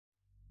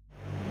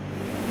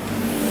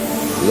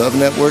Love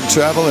Network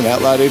Travel and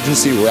Out Loud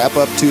Agency wrap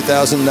up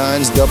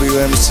 2009's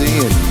WMC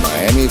in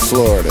Miami,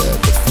 Florida.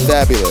 The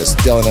fabulous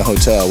Delano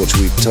Hotel, which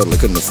we totally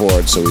couldn't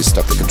afford, so we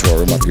stuck the control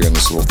room up here in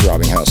this little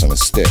throbbing house on a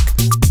stick.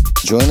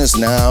 Join us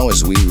now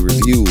as we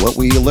review what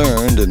we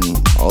learned and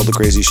all the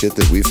crazy shit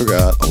that we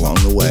forgot along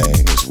the way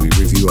as we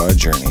review our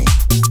journey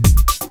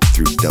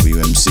through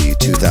WMC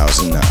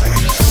 2009.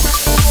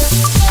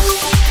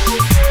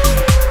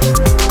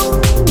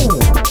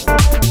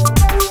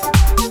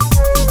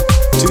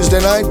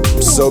 Tuesday night,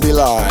 So Be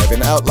Live,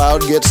 and Out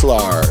Loud Gets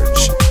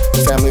Large.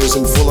 The family was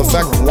in full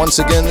effect once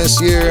again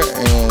this year,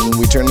 and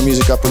we turned the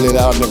music up really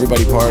loud and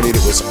everybody partied.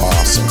 It was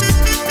awesome.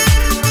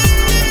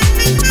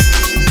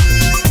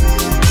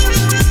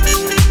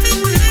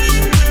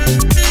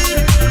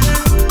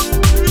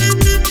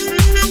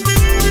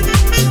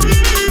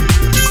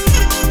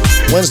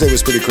 Wednesday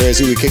was pretty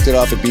crazy. We kicked it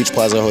off at Beach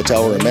Plaza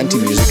Hotel where Menti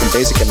Music and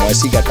Basic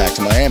NYC got back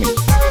to Miami.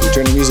 We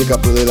turned the music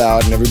up really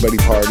loud and everybody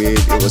partied.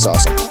 It was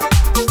awesome.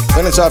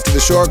 Then it's off to the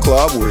Shore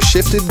Club where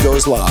Shifted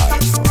Goes Live.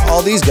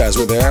 All these guys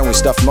were there and we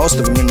stuffed most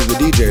of them into the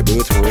DJ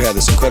booth where we had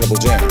this incredible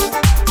jam.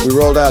 We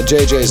rolled out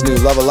JJ's new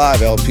Love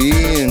Alive LP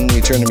and we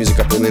turned the music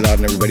up really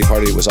loud and everybody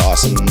partied. It was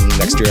awesome.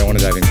 Next year I want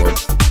a diving board.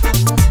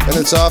 Then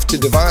it's off to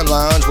Divine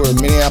Lounge where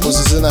Minneapolis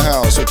is in the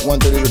house with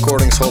 130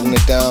 Recordings holding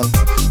it down.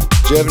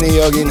 Jevany,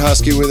 Yogi, and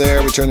Husky were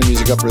there. We turned the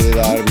music up really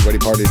loud. Everybody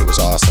partied. It was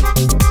awesome.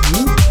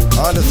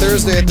 On to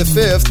Thursday at the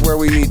 5th, where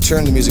we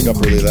turned the music up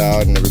really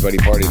loud and everybody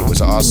partied. It was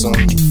awesome.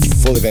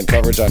 Full event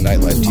coverage on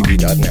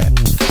nightlifetv.net.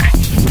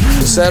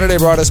 The Saturday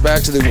brought us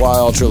back to the Y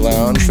Ultra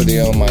Lounge for the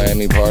El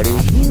Miami party.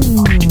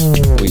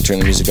 We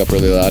turned the music up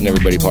really loud and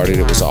everybody partied.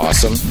 It was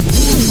awesome.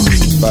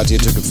 Batia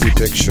took a few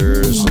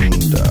pictures and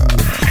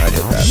I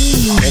did that.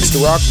 Thanks to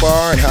Rock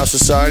Bar and House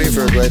Society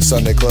for a great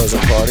Sunday closing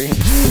party.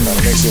 Kind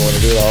of makes me want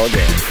to do it all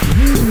again.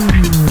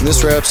 And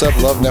this wraps up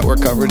Love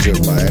Network coverage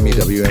of Miami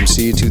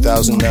WMC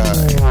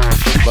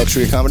 2009.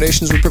 Luxury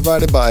accommodations were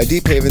provided by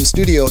Deep Haven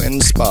Studio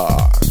and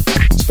Spa.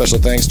 Special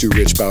thanks to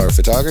Rich Bauer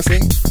Photography,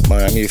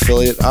 Miami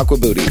affiliate Aqua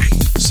Booty,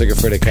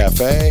 Sigafrida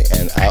Cafe,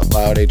 and Out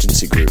Loud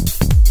Agency Group.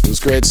 It was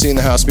great seeing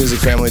the house music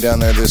family down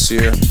there this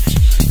year.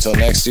 Until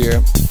next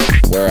year,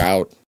 we're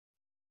out.